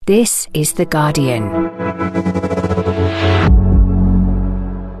This is The Guardian.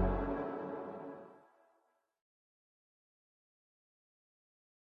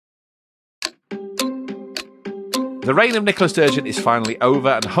 The reign of Nicola Sturgeon is finally over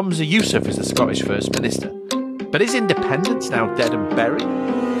and Humza Yousaf is the Scottish First Minister. But is independence now dead and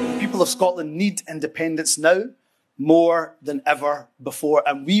buried? People of Scotland need independence now more than ever before,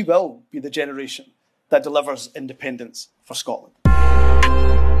 and we will be the generation that delivers independence for Scotland.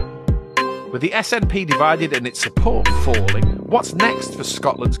 With the SNP divided and its support falling, what's next for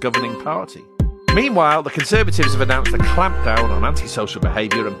Scotland's governing party? Meanwhile, the Conservatives have announced a clampdown on antisocial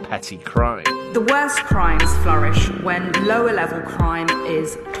behaviour and petty crime. The worst crimes flourish when lower level crime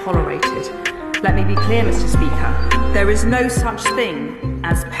is tolerated. Let me be clear, Mr. Speaker, there is no such thing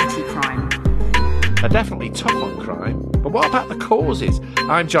as petty crime. They're definitely tough on crime, but what about the causes?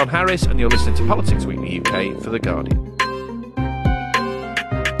 I'm John Harris and you're listening to Politics Weekly UK for The Guardian.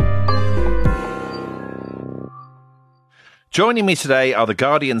 Joining me today are The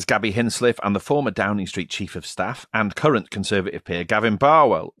Guardian's Gaby Hinsliff and the former Downing Street Chief of Staff and current Conservative peer Gavin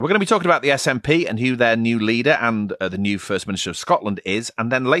Barwell. We're going to be talking about the SNP and who their new leader and the new First Minister of Scotland is,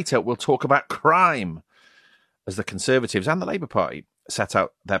 and then later we'll talk about crime as the Conservatives and the Labour Party set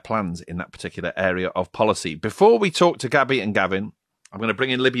out their plans in that particular area of policy. Before we talk to Gaby and Gavin, I'm going to bring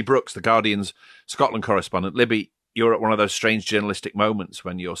in Libby Brooks, The Guardian's Scotland correspondent. Libby, you're at one of those strange journalistic moments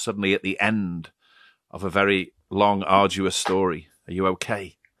when you're suddenly at the end of a very long, arduous story. Are you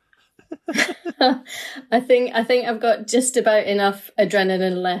okay? I think I've got just about enough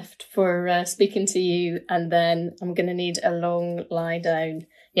adrenaline left for speaking to you, and then I'm going to need a long lie down.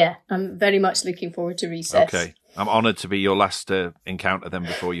 Yeah, I'm very much looking forward to recess. Okay, I'm honoured to be your last encounter then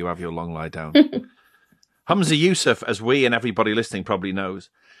before you have your long lie down. Humza Yousaf, as we and everybody listening probably knows,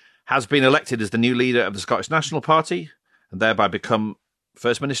 has been elected as the new leader of the Scottish National Party and thereby become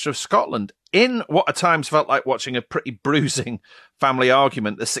First Minister of Scotland. In what at times felt like watching a pretty bruising family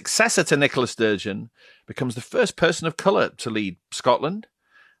argument, the successor to Nicola Sturgeon becomes the first person of colour to lead Scotland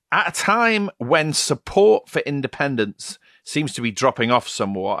at a time when support for independence seems to be dropping off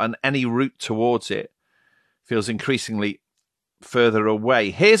somewhat and any route towards it feels increasingly further away.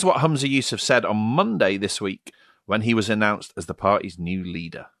 Here's what Humza Yousaf said on Monday this week when he was announced as the party's new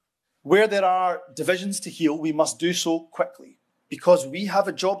leader. Where there are divisions to heal, we must do so quickly, because we have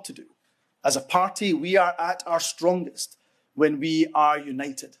a job to do. As a party, we are at our strongest when we are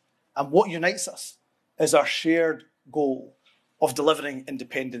united. And what unites us is our shared goal of delivering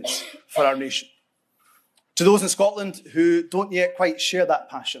independence for our nation. To those in Scotland who don't yet quite share that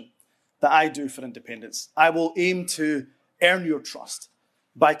passion that I do for independence, I will aim to earn your trust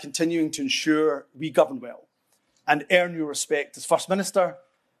by continuing to ensure we govern well and earn your respect as First Minister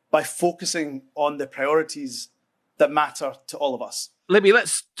by focusing on the priorities that matter to all of us. Libby,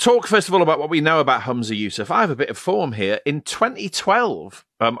 let's talk first of all about what we know about Humza Yousaf. I have a bit of form here. In 2012,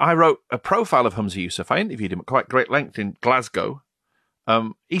 I wrote a profile of Humza Yousaf. I interviewed him at quite great length in Glasgow.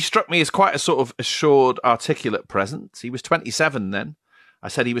 He struck me as quite a sort of assured, articulate presence. He was 27 then. I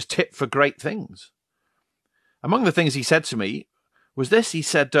said he was tipped for great things. Among the things he said to me was this. He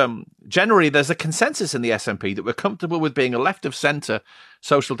said, generally, there's a consensus in the SNP that we're comfortable with being a left-of-centre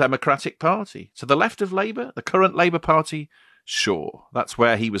social democratic party. To the left of Labour, the current Labour Party, sure. That's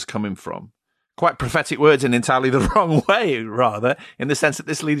where he was coming from. Quite prophetic words in entirely the wrong way, rather, in the sense that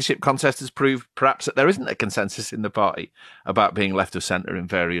this leadership contest has proved perhaps that there isn't a consensus in the party about being left-of-centre in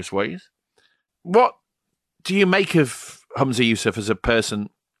various ways. What do you make of Humza Yousaf as a person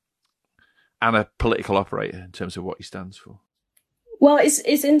and a political operator in terms of what he stands for? Well, it's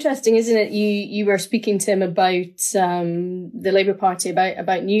interesting, isn't it? You were speaking to him about the Labour Party,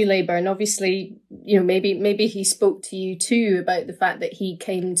 about New Labour, and obviously, you know, maybe he spoke to you too about the fact that he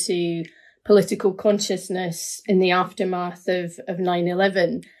came to political consciousness in the aftermath of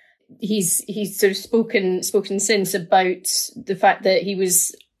 9/11. He's sort of spoken since about the fact that he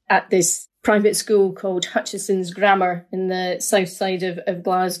was at this private school called Hutcheson's Grammar in the south side of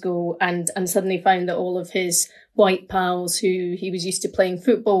Glasgow and suddenly found that all of his white pals who he was used to playing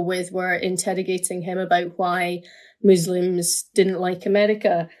football with were interrogating him about why Muslims didn't like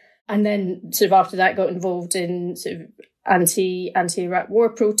America. And then sort of after that got involved in sort of anti-Iraq war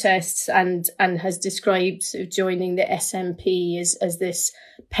protests and has described sort of joining the SNP as this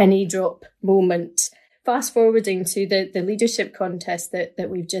penny drop moment. Fast forwarding to the leadership contest that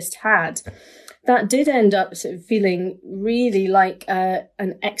we've just had, that did end up sort of feeling really like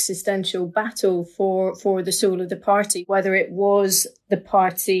an existential battle for the soul of the party, whether it was the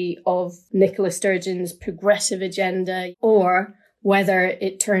party of Nicola Sturgeon's progressive agenda or whether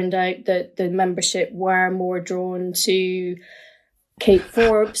it turned out that the membership were more drawn to Kate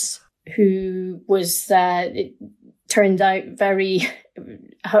Forbes, who was, it turned out Humza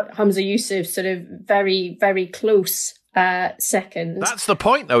Yousaf sort of very, very close second. That's the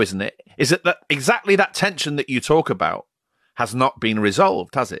point, though, isn't it? Is it that exactly that tension that you talk about has not been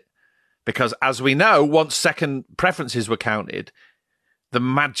resolved, has it? Because as we know, once second preferences were counted, the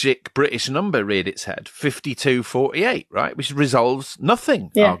magic British number reared its head, 52-48, right? Which resolves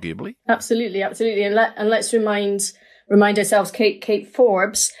nothing, arguably. Absolutely. And let's remind ourselves, Kate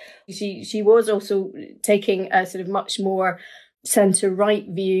Forbes, she was also taking a sort of much more centre-right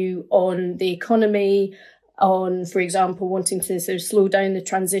view on the economy, on, for example, wanting to sort of slow down the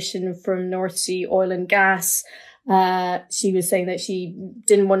transition from North Sea oil and gas. She was saying that she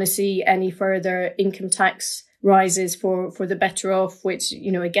didn't want to see any further income tax rises for the better off, which,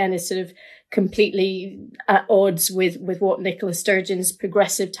 again, is sort of completely at odds with what Nicola Sturgeon's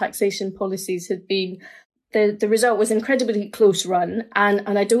progressive taxation policies had been. The result was incredibly close run,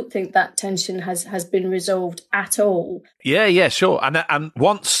 and I don't think that tension has been resolved at all. Yeah, sure. And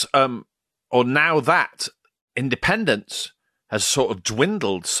once, or now that independence has sort of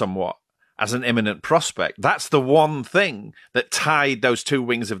dwindled somewhat as an imminent prospect, that's the one thing that tied those two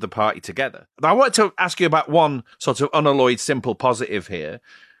wings of the party together. I wanted to ask you about one sort of unalloyed, simple positive here,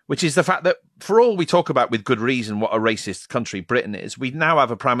 which is the fact that for all we talk about with good reason what a racist country Britain is, we now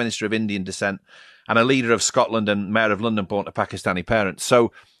have a Prime Minister of Indian descent and a leader of Scotland and Mayor of London born to Pakistani parents.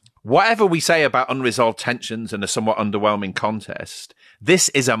 So whatever we say about unresolved tensions and a somewhat underwhelming contest, this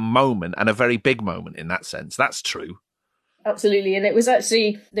is a moment, and a very big moment in that sense. That's true. Absolutely. And it was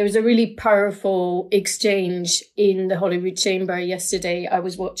actually, there was a really powerful exchange in the Holyrood Chamber yesterday. I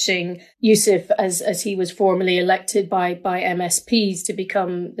was watching Yousaf as he was formally elected by MSPs to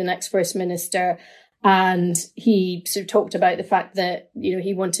become the next First Minister. And he sort of talked about the fact that,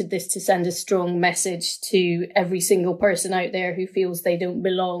 he wanted this to send a strong message to every single person out there who feels they don't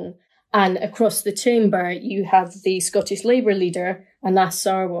belong. And across the chamber, you have the Scottish Labour leader, Anas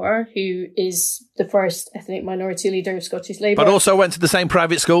Sarwar, who is the first ethnic minority leader of Scottish Labour. But also went to the same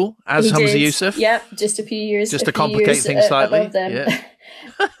private school as Humza Yousaf. Yeah, just a few years. Just to complicate things slightly.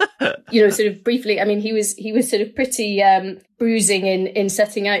 Yeah. Sort of briefly, I mean, he was sort of pretty bruising in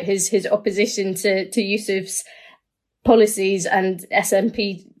setting out his opposition to Yousaf's policies and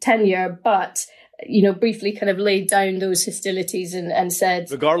SNP tenure, but briefly kind of laid down those hostilities and said,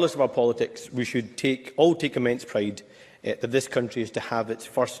 regardless of our politics, we should all take immense pride that this country is to have its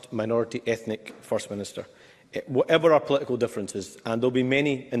first minority ethnic First Minister. Whatever our political differences, and there will be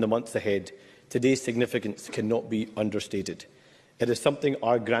many in the months ahead, today's significance cannot be understated. It is something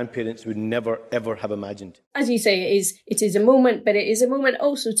our grandparents would never, ever have imagined. As you say, it is a moment, but it is a moment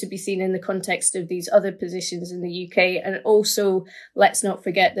also to be seen in the context of these other positions in the UK. And also, let's not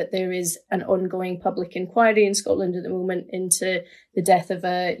forget that there is an ongoing public inquiry in Scotland at the moment into the death of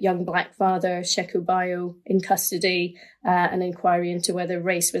a young black father, Sheku Bayo, in custody, an inquiry into whether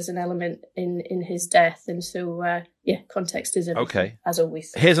race was an element in his death. And so, context is everything, as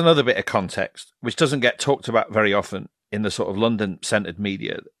always. Here's another bit of context, which doesn't get talked about very often in the sort of London-centred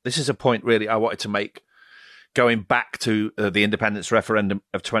media. This is a point, really, I wanted to make going back to the independence referendum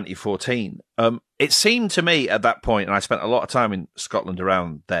of 2014. It seemed to me at that point, and I spent a lot of time in Scotland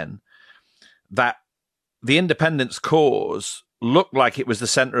around then, that the independence cause looked like it was the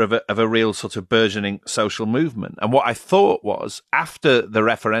centre of a real sort of burgeoning social movement. And what I thought was, after the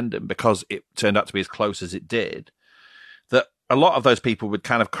referendum, because it turned out to be as close as it did, that a lot of those people would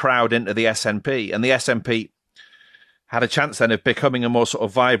kind of crowd into the SNP, and the SNP had a chance then of becoming a more sort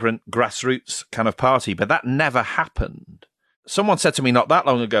of vibrant grassroots kind of party, but that never happened. Someone said to me not that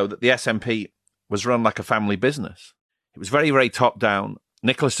long ago that the SNP was run like a family business. It was very, very top down.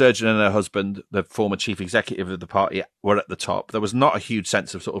 Nicola Sturgeon and her husband, the former chief executive of the party, were at the top. There was not a huge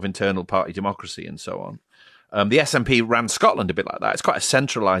sense of sort of internal party democracy and so on. The SNP ran Scotland a bit like that. It's quite a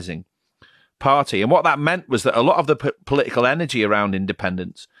centralising party. And what that meant was that a lot of the political energy around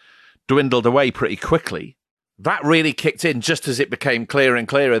independence dwindled away pretty quickly. That really kicked in just as it became clearer and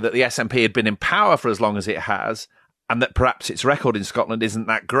clearer that the SNP had been in power for as long as it has, and that perhaps its record in Scotland isn't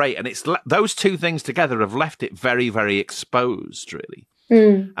that great. And it's those two things together have left it very, very exposed, really.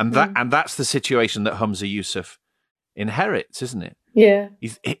 And that's the situation that Humza Yousaf inherits, isn't it? Yeah.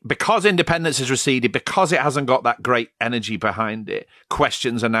 Because independence has receded, because it hasn't got that great energy behind it,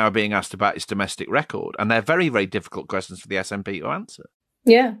 questions are now being asked about its domestic record. And they're very, very difficult questions for the SNP to answer.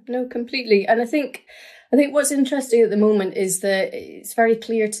 Yeah, no, completely. And I think what's interesting at the moment is that it's very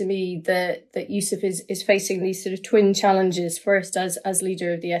clear to me that Yousaf is facing these sort of twin challenges. First, as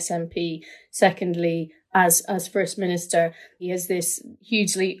leader of the SNP. Secondly, as First Minister. He has this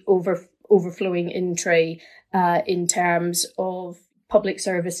hugely overflowing in tray in terms of public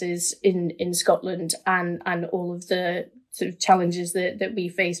services in Scotland and all of the sort of challenges that we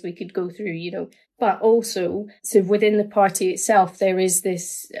face. We could go through, but also sort of within the party itself, there is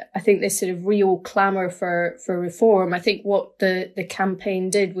this sort of real clamour for reform. I think what the campaign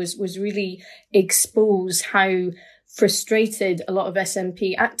did was really expose how frustrated a lot of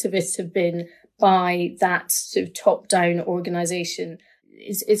SNP activists have been by that sort of top-down organisation.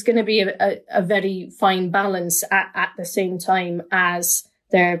 It's going to be a very fine balance at the same time as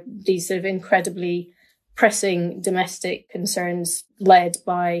there are these sort of incredibly pressing domestic concerns led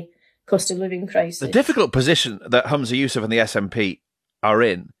by cost of living crisis. The difficult position that Humza Yousaf and the SNP are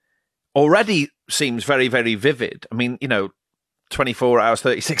in already seems very, very vivid. I mean, 24 hours,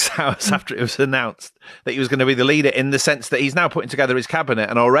 36 hours after it was announced that he was going to be the leader, in the sense that he's now putting together his cabinet,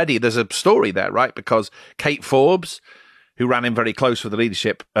 and already there's a story there, right? Because Kate Forbes, who ran him very close for the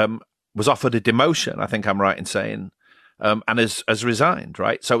leadership, was offered a demotion, I think I'm right in saying, and has resigned,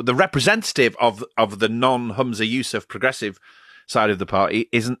 right? So the representative of the non-Humza Yousaf progressive side of the party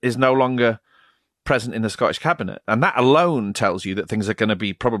is no longer present in the Scottish cabinet. And that alone tells you that things are going to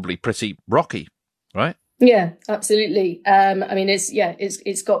be probably pretty rocky, right? Yeah, absolutely.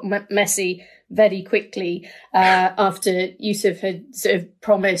 It's got messy very quickly after Yousaf had sort of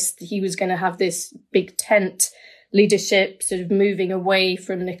promised he was going to have this big tent leadership, sort of moving away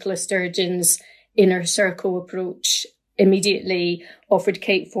from Nicola Sturgeon's inner circle approach. Immediately offered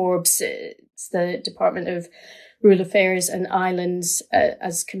Kate Forbes the Department of Rural Affairs and Islands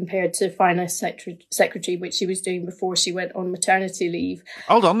as compared to Finance Secretary, which she was doing before she went on maternity leave.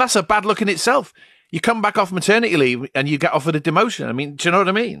 Hold on, that's a bad look in itself. You come back off maternity leave and you get offered a demotion. I mean, do you know what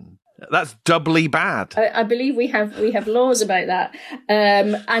I mean? That's doubly bad. I believe we have laws about that.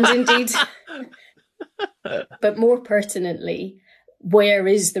 And indeed, but more pertinently, where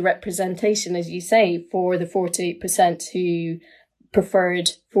is the representation, as you say, for the 48% who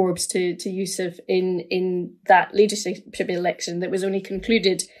preferred Forbes to Yousaf in that leadership election that was only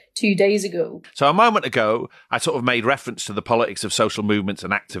concluded 2 days ago? So a moment ago, I sort of made reference to the politics of social movements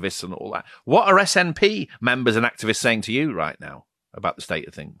and activists and all that. What are SNP members and activists saying to you right now about the state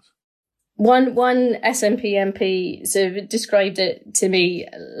of things? One SNP MP sort of described it to me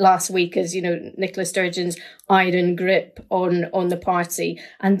last week as, Nicola Sturgeon's iron grip on the party.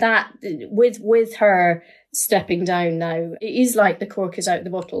 And that, with her stepping down now, it is like the cork is out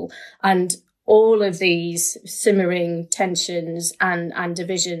the bottle. And all of these simmering tensions and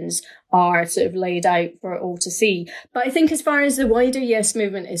divisions are sort of laid out for all to see. But I think as far as the wider Yes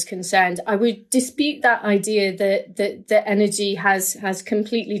movement is concerned, I would dispute that idea that the energy has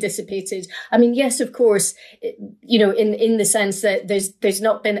completely dissipated. I mean, yes, of course, in the sense that there's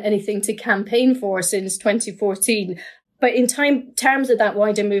not been anything to campaign for since 2014. But in terms of that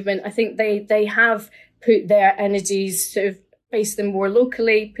wider movement, I think they have put their energies sort of base them more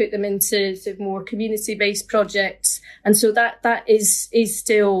locally, put them into sort of more community-based projects. And so that is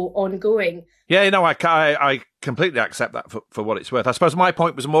still ongoing. Yeah, I completely accept that for what it's worth. I suppose my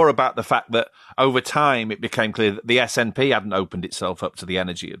point was more about the fact that over time it became clear that the SNP hadn't opened itself up to the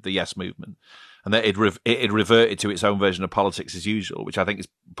energy of the Yes movement, and that it had reverted to its own version of politics as usual, which I think is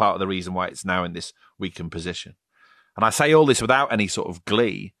part of the reason why it's now in this weakened position. And I say all this without any sort of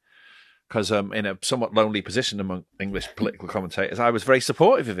glee, because in a somewhat lonely position among English political commentators, I was very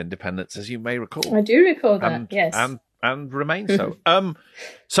supportive of independence, as you may recall. I do recall that, yes. And remain so.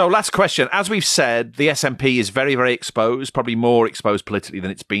 So last question. As we've said, the SNP is very, very exposed, probably more exposed politically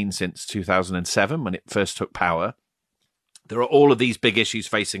than it's been since 2007 when it first took power. There are all of these big issues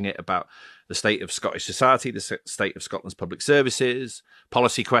facing it about the state of Scottish society, the state of Scotland's public services,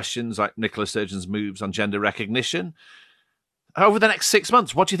 policy questions like Nicola Sturgeon's moves on gender recognition. Over the next 6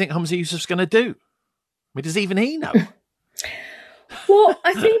 months, what do you think Humza Yousaf's going to do? I mean, does even he know? Well,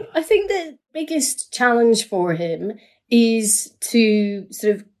 I think the biggest challenge for him is to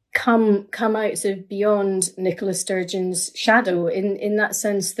sort of come out sort of beyond Nicola Sturgeon's shadow in that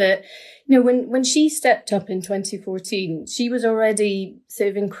sense that, when she stepped up in 2014, she was already sort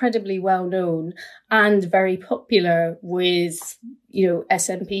of incredibly well known and very popular with,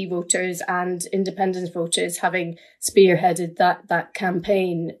 SNP voters and independence voters, having spearheaded that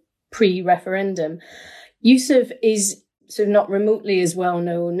campaign pre-referendum. Yousaf is sort of not remotely as well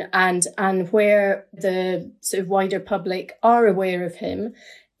known, and where the sort of wider public are aware of him,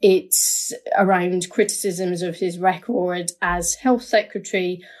 it's around criticisms of his record as health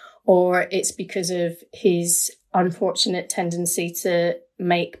secretary, or it's because of his unfortunate tendency to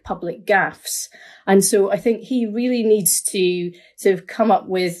make public gaffes. And so I think he really needs to sort of come up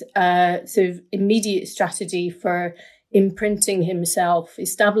with a sort of immediate strategy for imprinting himself,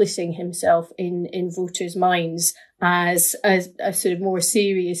 establishing himself in voters' minds as a sort of more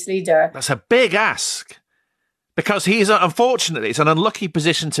serious leader. That's a big ask, because he is, unfortunately, it's an unlucky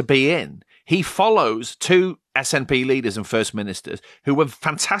position to be in. He follows two SNP leaders and first ministers who were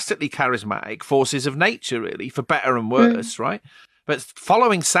fantastically charismatic forces of nature, really, for better and worse, right? But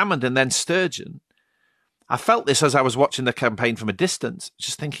following Salmond and then Sturgeon, I felt this as I was watching the campaign from a distance,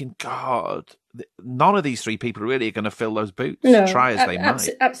 just thinking, God, none of these three people really are going to fill those boots, try as they might.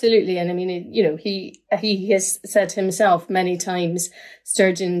 Absolutely. And I mean, you know, he has said himself many times,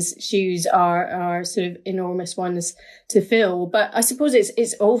 Sturgeon's shoes are sort of enormous ones to fill. But I suppose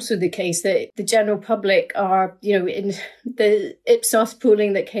it's also the case that the general public are, you know, in the Ipsos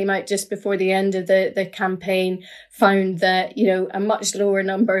polling that came out just before the end of the campaign found that, you know, a much lower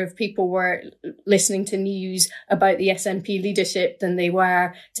number of people were listening to news about the SNP leadership than they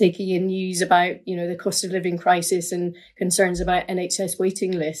were taking in news about, you know, the cost of living crisis and concerns about NHS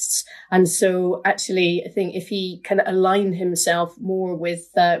waiting lists. And so actually, I think if he can align himself more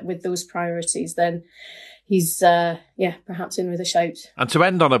with those priorities, then he's, perhaps in with a shout. And to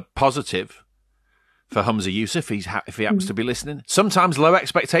end on a positive for Humza Yousaf, if he happens to be listening, sometimes low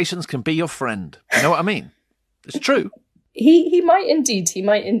expectations can be your friend. You know what I mean? It's true. He might indeed.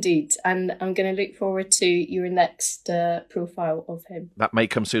 And I'm going to look forward to your next profile of him. That may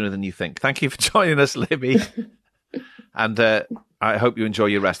come sooner than you think. Thank you for joining us, Libby. And I hope you enjoy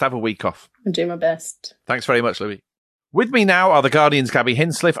your rest. Have a week off. I'll do my best. Thanks very much, Libby. With me now are The Guardian's Gaby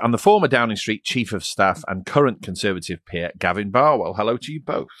Hinsliff and the former Downing Street Chief of Staff and current Conservative peer, Gavin Barwell. Hello to you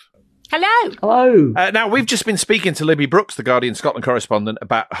both. Hello. Hello. Now, we've just been speaking to Libby Brooks, the Guardian Scotland correspondent,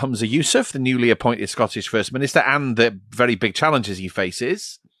 about Humza Yousaf, the newly appointed Scottish First Minister, and the very big challenges he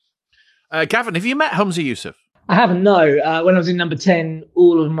faces. Gavin, have you met Humza Yousaf? I haven't, no. When I was in number 10,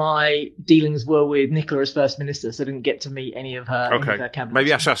 all of my dealings were with Nicola as First Minister, so I didn't get to meet any of her, cabinet.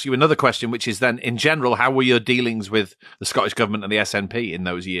 Maybe I should ask you another question, which is then, in general, how were your dealings with the Scottish Government and the SNP in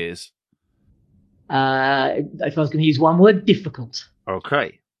those years? If I was going to use one word, difficult.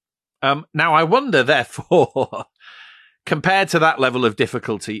 Okay. Now, I wonder, therefore, compared to that level of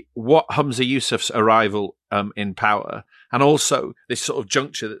difficulty, what Humza Yousaf's arrival in power and also this sort of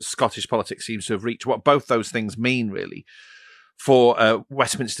juncture that Scottish politics seems to have reached, what both those things mean, really, for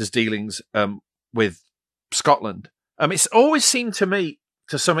Westminster's dealings with Scotland. It's always seemed to me,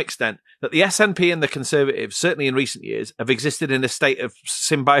 to some extent, that the SNP and the Conservatives, certainly in recent years, have existed in a state of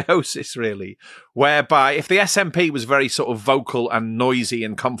symbiosis, really, whereby if the SNP was very sort of vocal and noisy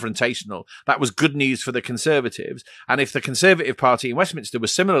and confrontational, that was good news for the Conservatives. And if the Conservative Party in Westminster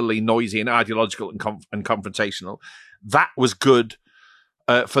was similarly noisy and ideological and confrontational, that was good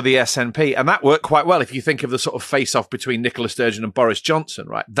for the SNP. And that worked quite well if you think of the sort of face-off between Nicola Sturgeon and Boris Johnson,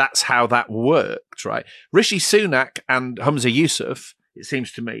 right? That's how that worked, right? Rishi Sunak and Humza Yousaf, it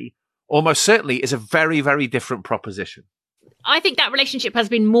seems to me, almost certainly is a very, very different proposition. I think that relationship has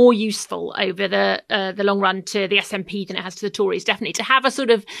been more useful over the long run to the SNP than it has to the Tories, definitely. To have a sort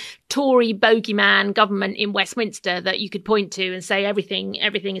of Tory bogeyman government in Westminster that you could point to and say everything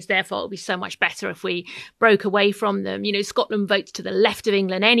is their fault. It would be so much better if we broke away from them. You know, Scotland votes to the left of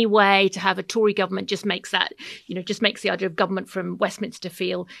England anyway. To have a Tory government just makes that, you know, just makes the idea of government from Westminster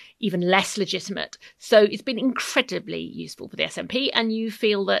feel even less legitimate. So it's been incredibly useful for the SNP. And you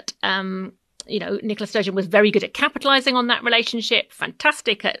feel that Nicola Sturgeon was very good at capitalising on that relationship,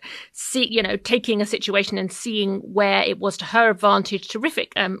 fantastic at taking a situation and seeing where it was to her advantage,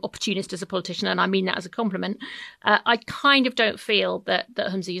 terrific opportunist as a politician, and I mean that as a compliment. I kind of don't feel that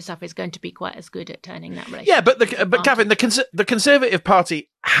Humza Yousaf is going to be quite as good at turning that relationship. Yeah, but Gavin, the Conservative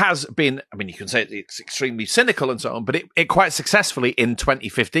Party has been, I mean, you can say it's extremely cynical and so on, but it quite successfully in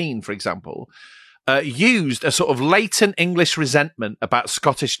 2015, for example, used a sort of latent English resentment about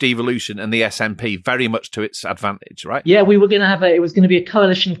Scottish devolution and the SNP very much to its advantage, right? Yeah, we were going to have it was going to be a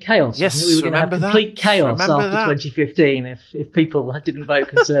coalition of chaos. Yes, we were going to have complete chaos after 2015 if people didn't vote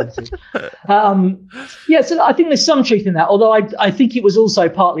Conservative. So I think there's some truth in that, although I think it was also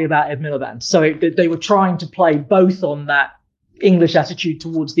partly about Ed Miliband. So they were trying to play both on that English attitude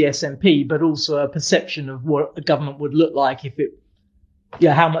towards the SNP, but also a perception of what a government would look like if it,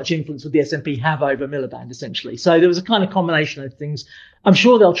 how much influence would the SNP have over Miliband, essentially. So there was a kind of combination of things. I'm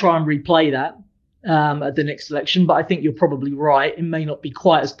sure they'll try and replay that at the next election, but I think you're probably right. It may not be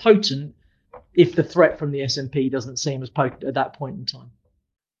quite as potent if the threat from the SNP doesn't seem as potent at that point in time.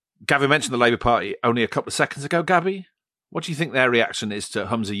 Gavin mentioned the Labour Party only a couple of seconds ago. Gabby, what do you think their reaction is to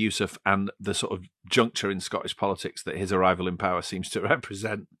Humza Yousaf and the sort of juncture in Scottish politics that his arrival in power seems to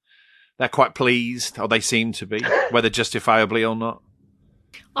represent? They're quite pleased, or they seem to be, whether justifiably or not.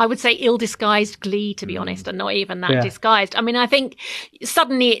 I would say ill-disguised glee, to be honest, and not even that disguised. I mean, I think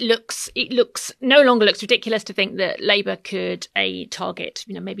suddenly it no longer looks ridiculous to think that Labour could target,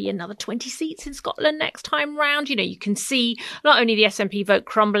 maybe another 20 seats in Scotland next time round. You can see not only the SNP vote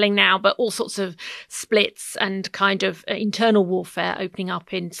crumbling now, but all sorts of splits and kind of internal warfare opening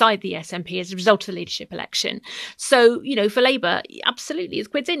up inside the SNP as a result of the leadership election. So, for Labour, absolutely, it's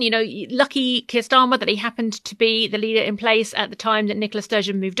quids in. Lucky Keir Starmer that he happened to be the leader in place at the time that Nicola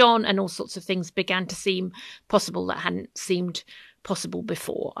Sturgeon moved on, and all sorts of things began to seem possible that hadn't seemed possible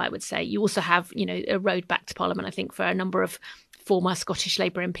before, I would say. You also have, a road back to Parliament, I think, for a number of former Scottish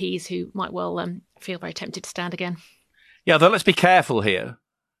Labour MPs who might well feel very tempted to stand again. Yeah, though let's be careful here.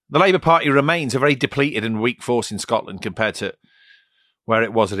 The Labour Party remains a very depleted and weak force in Scotland compared to where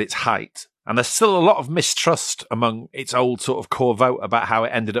it was at its height. And there's still a lot of mistrust among its old sort of core vote about how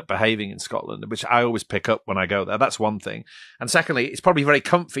it ended up behaving in Scotland, which I always pick up when I go there. That's one thing. And secondly, it's probably very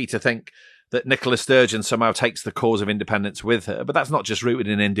comfy to think that Nicola Sturgeon somehow takes the cause of independence with her, but that's not just rooted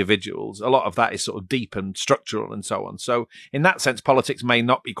in individuals. A lot of that is sort of deep and structural and so on. So in that sense, politics may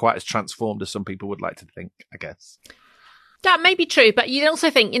not be quite as transformed as some people would like to think, I guess. That may be true, but you also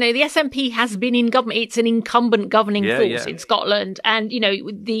think, the SNP has been in government. It's an incumbent governing force in Scotland. And,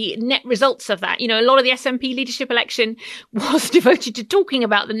 the net results of that, a lot of the SNP leadership election was devoted to talking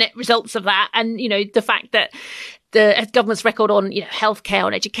about the net results of that. And, the fact that the government's record on, healthcare,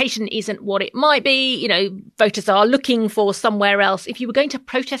 on education isn't what it might be. Voters are looking for somewhere else. If you were going to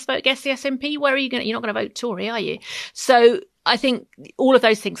protest vote against the SNP, where are you going? You're not going to vote Tory, are you? So I think all of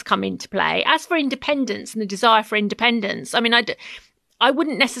those things come into play. As for independence and the desire for independence, I mean, I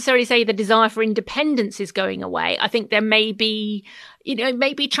wouldn't necessarily say the desire for independence is going away. I think there may be,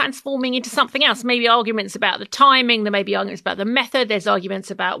 maybe transforming into something else. Maybe arguments about the timing. There may be arguments about the method. There's arguments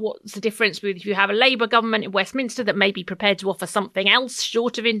about what's the difference with if you have a Labour government in Westminster that may be prepared to offer something else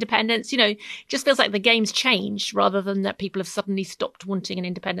short of independence. It just feels like the game's changed rather than that people have suddenly stopped wanting an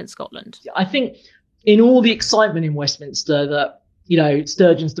independent Scotland. I think in all the excitement in Westminster that,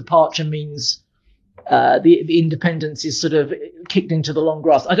 Sturgeon's departure means the independence is sort of kicked into the long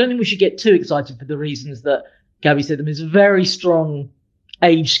grass. I don't think we should get too excited for the reasons that Gaby said. There's a very strong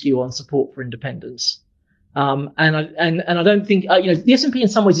age skew on support for independence. And I don't think, the SNP in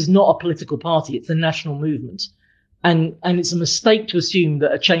some ways is not a political party. It's a national movement. And it's a mistake to assume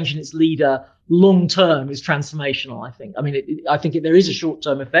that a change in its leader long term is transformational, I think. I mean, I think there is a short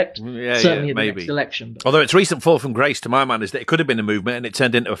term effect, certainly in the next election. But. Although its recent fall from grace, to my mind, is that it could have been a movement and it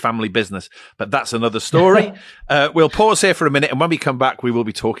turned into a family business. But that's another story. We'll pause here for a minute, and when we come back, we will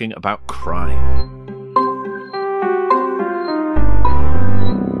be talking about crime.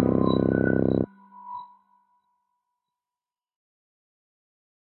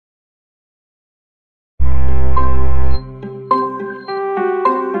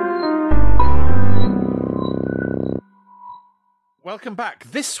 Welcome back.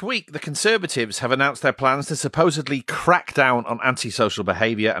 This week, the Conservatives have announced their plans to supposedly crack down on antisocial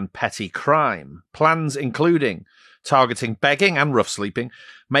behaviour and petty crime. Plans including targeting begging and rough sleeping,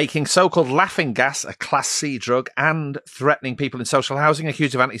 making so-called laughing gas a Class C drug, and threatening people in social housing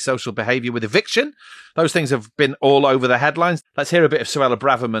accused of antisocial behaviour with eviction. Those things have been all over the headlines. Let's hear a bit of Suella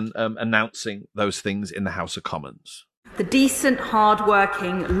Braverman announcing those things in the House of Commons. The decent,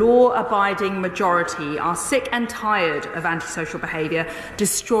 hard-working, law-abiding majority are sick and tired of antisocial behaviour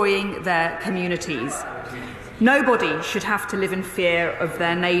destroying their communities. Nobody should have to live in fear of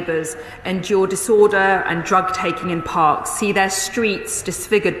their neighbours, endure disorder and drug-taking in parks, see their streets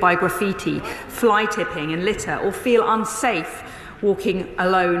disfigured by graffiti, fly-tipping and litter, or feel unsafe walking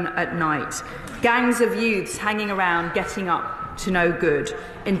alone at night. Gangs of youths hanging around getting up to no good,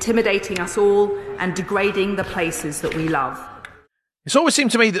 intimidating us all and degrading the places that we love. It's always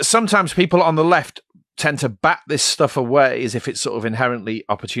seemed to me that sometimes people on the left tend to bat this stuff away as if it's sort of inherently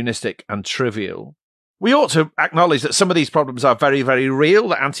opportunistic and trivial. We ought to acknowledge that some of these problems are very, very real,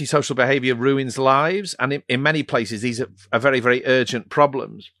 that antisocial behaviour ruins lives, and in many places these are very, very urgent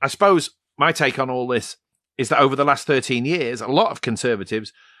problems. I suppose my take on all this is that over the last 13 years, a lot of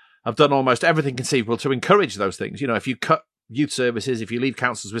Conservatives have done almost everything conceivable to encourage those things. If you cut youth services, if you leave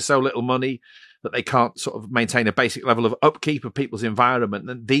councils with so little money that they can't sort of maintain a basic level of upkeep of people's environment,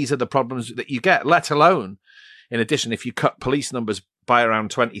 then these are the problems that you get, let alone, in addition, if you cut police numbers by around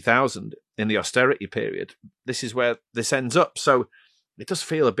 20,000 in the austerity period, this is where this ends up. So it does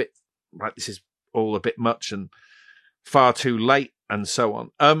feel a bit like this is all a bit much and far too late and so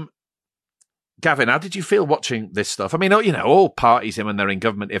on. Gavin, how did you feel watching this stuff? I mean, all parties, when they're in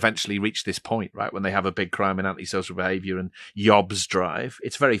government, eventually reach this point, right? When they have a big crime and antisocial behaviour and yobs drive.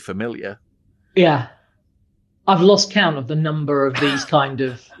 It's very familiar. Yeah. I've lost count of the number of these kind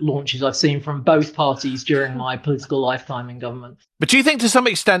of launches I've seen from both parties during my political lifetime in government. But do you think to some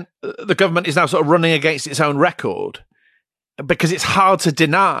extent the government is now sort of running against its own record? Because it's hard to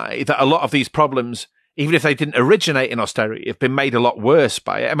deny that a lot of these problems, even if they didn't originate in austerity, have been made a lot worse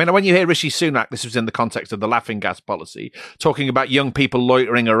by it. I mean, when you hear Rishi Sunak, this was in the context of the laughing gas policy, talking about young people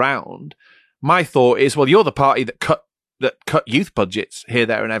loitering around, my thought is, well, you're the party that cut youth budgets here,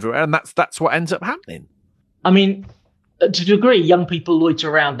 there and everywhere, and that's what ends up happening. I mean, to a degree, young people loiter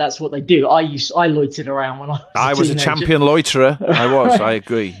around. That's what they do. I loitered around when I was a champion loiterer. I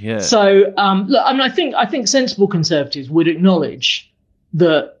agree. Yeah. So, look, I mean, I think sensible Conservatives would acknowledge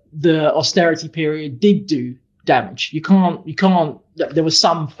that the austerity period did do damage. You can't. There was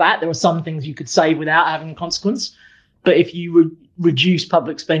some fat. There were some things you could save without having a consequence. But if you reduce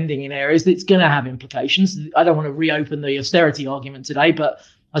public spending in areas, it's going to have implications. I don't want to reopen the austerity argument today, but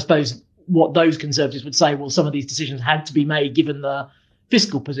I suppose what those Conservatives would say, well, some of these decisions had to be made given the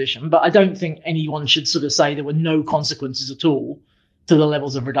fiscal position. But I don't think anyone should sort of say there were no consequences at all to the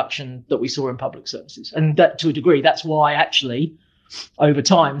levels of reduction that we saw in public services. And that, to a degree, that's why actually over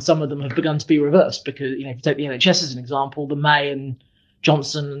time, some of them have begun to be reversed because, if you take the NHS as an example, the May and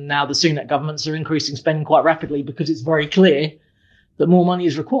Johnson and now the Sunak governments are increasing spending quite rapidly because it's very clear that more money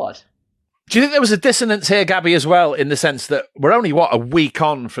is required. Do you think there was a dissonance here, Gaby, as well, in the sense that we're only, a week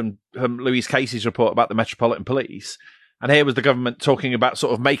on from Louise Casey's report about the Metropolitan Police, and here was the government talking about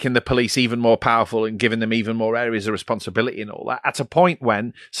sort of making the police even more powerful and giving them even more areas of responsibility and all that, at a point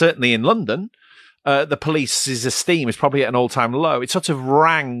when, certainly in London, the police's esteem is probably at an all-time low. It sort of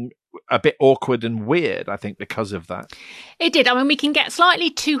rang a bit awkward and weird, I think, because of that. It did. I mean, we can get slightly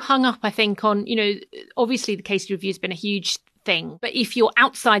too hung up, I think, on, obviously the Casey review has been a huge thing. But if you're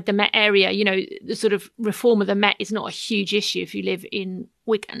outside the Met area, the sort of reform of the Met is not a huge issue if you live in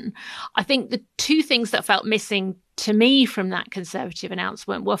Wigan. I think the two things that felt missing to me from that Conservative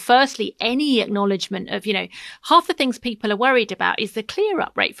announcement were firstly any acknowledgement of, half the things people are worried about is the clear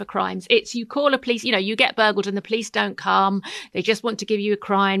up rate for crimes. It's you call a police, you get burgled and the police don't come. They just want to give you a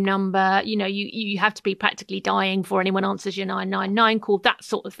crime number. You have to be practically dying before anyone answers your 999 call, that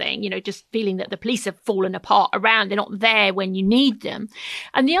sort of thing. Just feeling that the police have fallen apart around. They're not there when you need them.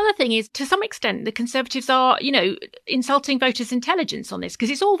 And the other thing is, to some extent, the Conservatives are, insulting voters' intelligence on this because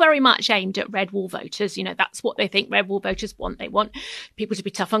it's all very much aimed at red wall voters. That's what they think red wall voters want. They want people to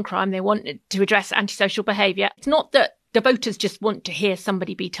be tough on crime. They want to address antisocial behaviour. It's not that the voters just want to hear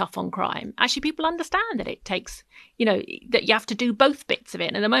somebody be tough on crime. Actually, people understand that it takes, that you have to do both bits of it.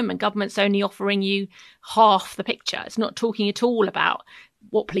 And at the moment, government's only offering you half the picture. It's not talking at all about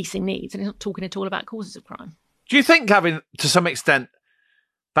what policing needs, and it's not talking at all about causes of crime. Do you think, Gavin, to some extent,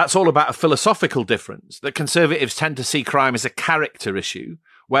 that's all about a philosophical difference, that Conservatives tend to see crime as a character issue,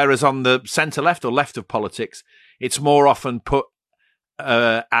 whereas on the centre-left or left of politics, it's more often put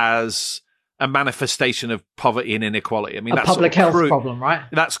as a manifestation of poverty and inequality. I mean, that's public health problem, right?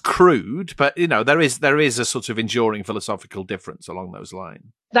 That's crude, but there is a sort of enduring philosophical difference along those lines.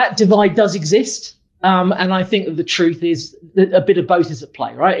 That divide does exist, and I think that the truth is that a bit of both is at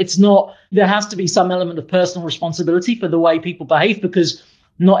play, right? It's not. There has to be some element of personal responsibility for the way people behave, because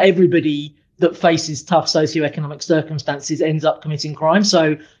not everybody that faces tough socioeconomic circumstances ends up committing crime.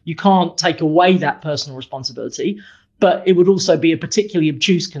 So you can't take away that personal responsibility. But it would also be a particularly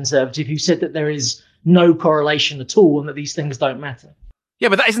obtuse Conservative who said that there is no correlation at all and that these things don't matter. Yeah,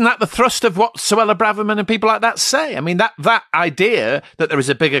 but isn't that the thrust of what Suella Braverman and people like that say? I mean, that idea that there is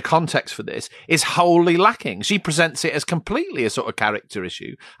a bigger context for this is wholly lacking. She presents it as completely a sort of character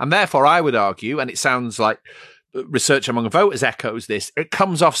issue. And therefore, I would argue, and it sounds like research among voters echoes this, it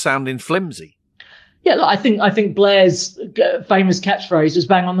comes off sounding flimsy. Yeah, look, I think Blair's famous catchphrase is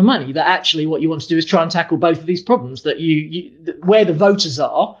bang on the money, that actually what you want to do is try and tackle both of these problems, that where the voters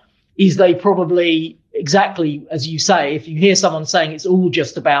are is they probably, exactly as you say, if you hear someone saying it's all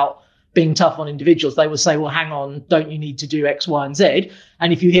just about being tough on individuals, they will say, well, hang on, don't you need to do X, Y, and Z?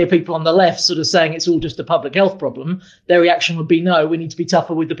 And if you hear people on the left sort of saying it's all just a public health problem, their reaction would be, no, we need to be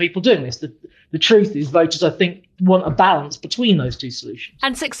tougher with the people doing this. The truth is voters, I think, want a balance between those two solutions.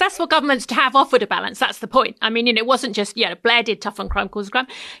 And successful governments to have offered a balance, that's the point. I mean, it wasn't just, Blair did tough on crime, causes of crime.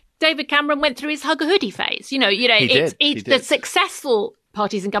 David Cameron went through his hug a hoodie phase. He did. The successful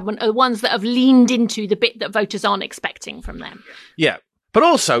parties in government are the ones that have leaned into the bit that voters aren't expecting from them. Yeah. But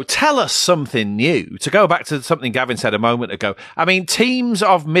also, tell us something new. To go back to something Gavin said a moment ago, I mean, teams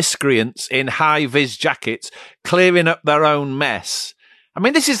of miscreants in high-vis jackets clearing up their own mess I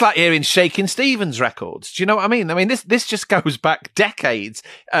mean, this is like hearing Shakin' Stevens records. Do you know what I mean? I mean, this just goes back decades.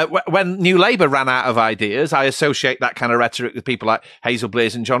 When New Labour ran out of ideas, I associate that kind of rhetoric with people like Hazel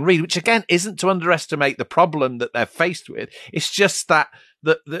Blears and John Reid, which again isn't to underestimate the problem that they're faced with. It's just that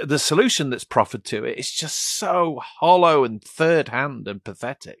the solution that's proffered to it is just so hollow and third-hand and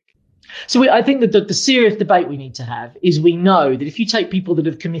pathetic. So I think that the serious debate we need to have is we know that if you take people that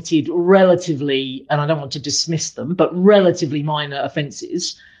have committed relatively, and I don't want to dismiss them, but relatively minor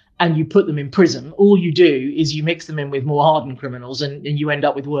offences, and you put them in prison, all you do is you mix them in with more hardened criminals and you end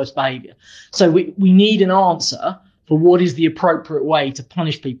up with worse behaviour. So we need an answer for what is the appropriate way to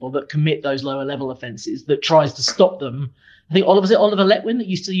punish people that commit those lower level offences, that tries to stop them. I think Oliver Letwin that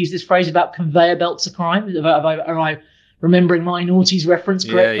used to use this phrase about conveyor belts of crime. Am I remembering my noughties reference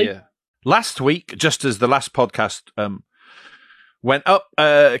correctly? Yeah. Last week, just as the last podcast went up,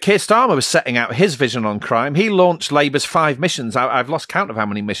 Keir Starmer was setting out his vision on crime. He launched Labour's 5 missions. I've lost count of how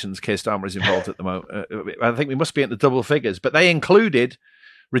many missions Keir Starmer is involved at the moment. I think we must be at the double figures. But they included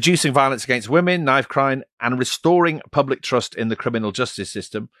reducing violence against women, knife crime, and restoring public trust in the criminal justice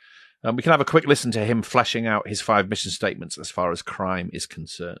system. We can have a quick listen to him fleshing out his 5 mission statements as far as crime is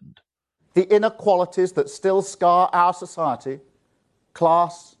concerned. The inequalities that still scar our society,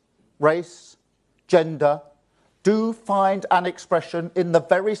 class, race, gender, do find an expression in the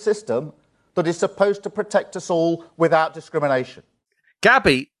very system that is supposed to protect us all without discrimination.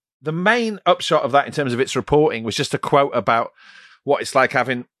 Gaby, the main upshot of that in terms of its reporting was just a quote about what it's like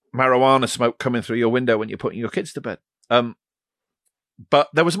having marijuana smoke coming through your window when you're putting your kids to bed. But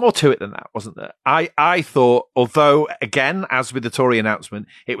there was more to it than that, wasn't there? I thought, although, again, as with the Tory announcement,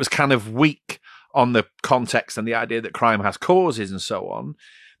 it was kind of weak on the context and the idea that crime has causes and so on,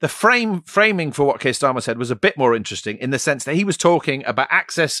 the framing for what Keir Starmer said was a bit more interesting in the sense that he was talking about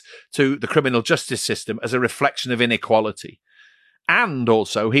access to the criminal justice system as a reflection of inequality. And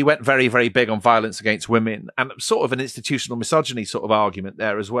also, he went very, very big on violence against women and sort of an institutional misogyny sort of argument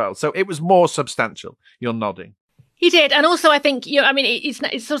there as well. So it was more substantial. You're nodding. He did. And also, I think,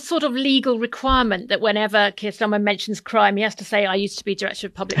 it's a sort of legal requirement that whenever Keir Starmer mentions crime, he has to say, I used to be Director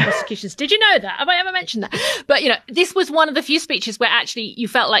of Public Prosecutions. Did you know that? Have I ever mentioned that? But, this was one of the few speeches where actually you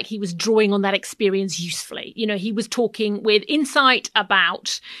felt like he was drawing on that experience usefully. He was talking with insight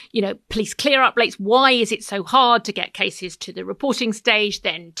about, police clear-up rates. Why is it so hard to get cases to the reporting stage,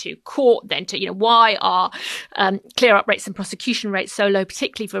 then to court, then to, why are clear-up rates and prosecution rates so low,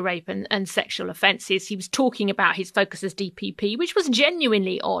 particularly for rape and sexual offences? He was talking about his focus as DPP, which was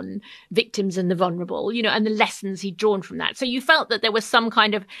genuinely on victims and the vulnerable, and the lessons he'd drawn from that. So you felt that there was some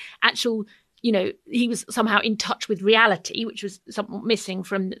kind of actual, he was somehow in touch with reality, which was somewhat missing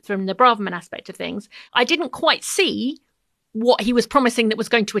from the Braverman aspect of things. I didn't quite see what he was promising that was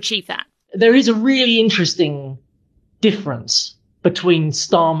going to achieve that. There is a really interesting difference between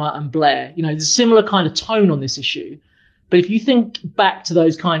Starmer and Blair. There's a similar kind of tone on this issue. But if you think back to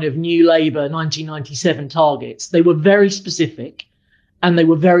those kind of New Labour 1997 targets, they were very specific and they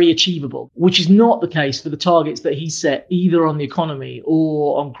were very achievable, which is not the case for the targets that he set either on the economy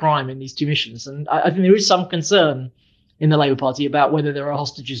or on crime in these 2 missions. And I think there is some concern in the Labour Party about whether there are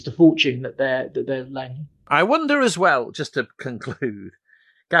hostages to fortune that they're laying. I wonder as well, just to conclude,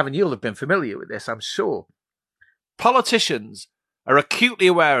 Gavin, you'll have been familiar with this, I'm sure. Politicians are acutely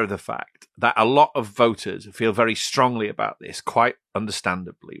aware of the fact that a lot of voters feel very strongly about this, quite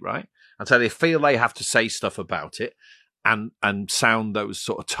understandably, right? And so they feel they have to say stuff about it and sound those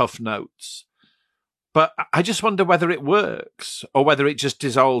sort of tough notes. But I just wonder whether it works or whether it just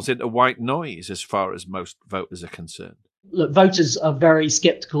dissolves into white noise as far as most voters are concerned. Look, voters are very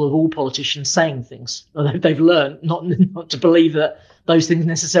sceptical of all politicians saying things. They've learned not to believe that those things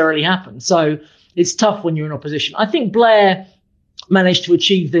necessarily happen. So it's tough when you're in opposition. I think Blair managed to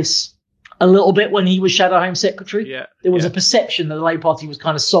achieve this a little bit when he was Shadow Home Secretary. Yeah, there was a perception that the Labour Party was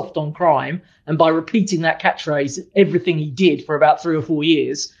kind of soft on crime. And by repeating that catchphrase, everything he did for about 3 or 4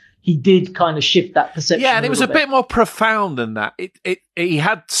 years, he did kind of shift that perception. Yeah, and it was a bit more profound than that. He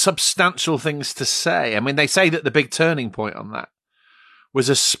had substantial things to say. I mean, they say that the big turning point on that was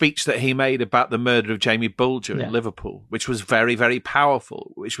a speech that he made about the murder of Jamie Bulger in Liverpool, which was very, very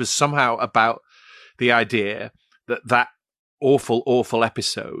powerful, which was somehow about the idea that awful, awful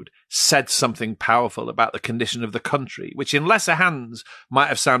episode said something powerful about the condition of the country, which in lesser hands might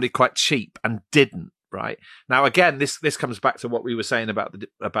have sounded quite cheap and didn't, right? Now, again, this comes back to what we were saying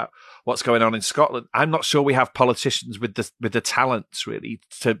about what's going on in Scotland. I'm not sure we have politicians with the talents, really,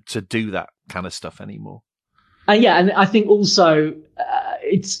 to do that kind of stuff anymore. And I think also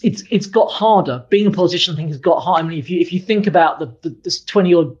it's got harder. Being a politician, I think, has got harder. I mean, if you think about the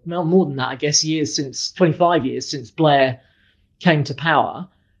 20 or more than that, I guess, 25 years since Blair came to power,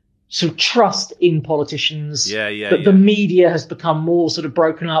 sort of trust in politicians. The media has become more sort of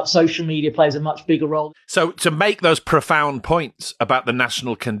broken up. Social media plays a much bigger role. So to make those profound points about the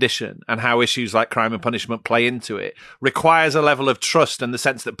national condition and how issues like crime and punishment play into it requires a level of trust and the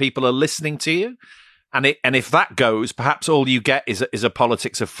sense that people are listening to you. And if that goes, perhaps all you get is a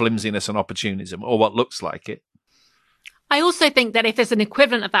politics of flimsiness and opportunism, or what looks like it. I also think that if there's an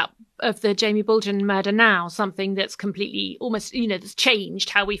equivalent of the Jamie Bulgen murder now, something that's completely almost, that's changed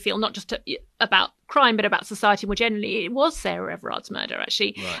how we feel, not just about crime, but about society more generally, it was Sarah Everard's murder,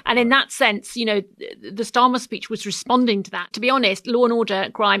 actually. And in that sense, the Starmer speech was responding to that. To be honest, law and order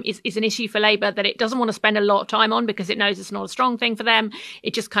crime is an issue for Labour that it doesn't want to spend a lot of time on because it knows it's not a strong thing for them.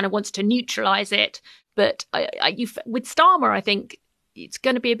 It just kind of wants to neutralise it. But with Starmer, I think it's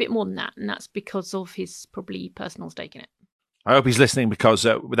going to be a bit more than that. And that's because of his probably personal stake in it. I hope he's listening because,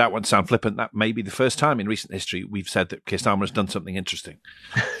 without wanting to sound flippant, that may be the first time in recent history we've said that Keir Starmer has done something interesting.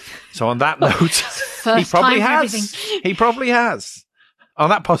 So on that note, he probably has. He probably has. On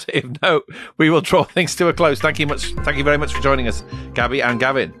that positive note, we will draw things to a close. Thank you very much for joining us, Gaby and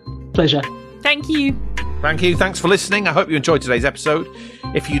Gavin. Pleasure. Thank you. Thank you. Thanks for listening. I hope you enjoyed today's episode.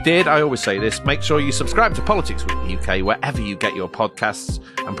 If you did, I always say this, make sure you subscribe to Politics with the UK wherever you get your podcasts,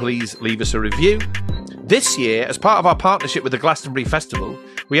 and please leave us a review. This year, as part of our partnership with the Glastonbury Festival,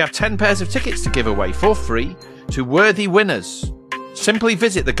 we have 10 pairs of tickets to give away for free to worthy winners. Simply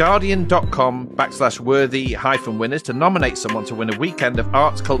visit theguardian.com/worthy-winners to nominate someone to win a weekend of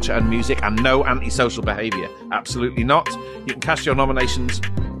arts, culture and music and no antisocial behaviour. Absolutely not. You can cast your nominations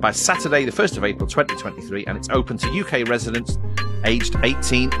by Saturday, the 1st of April 2023, and it's open to UK residents aged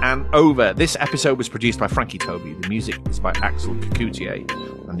 18 and over. This episode was produced by Frankie Toby. The music is by Axel Kakoutié,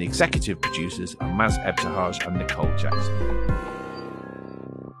 and the executive producers are Maz Ebtehaj and Nicole Jackson.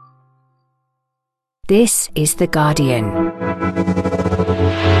 This is The Guardian.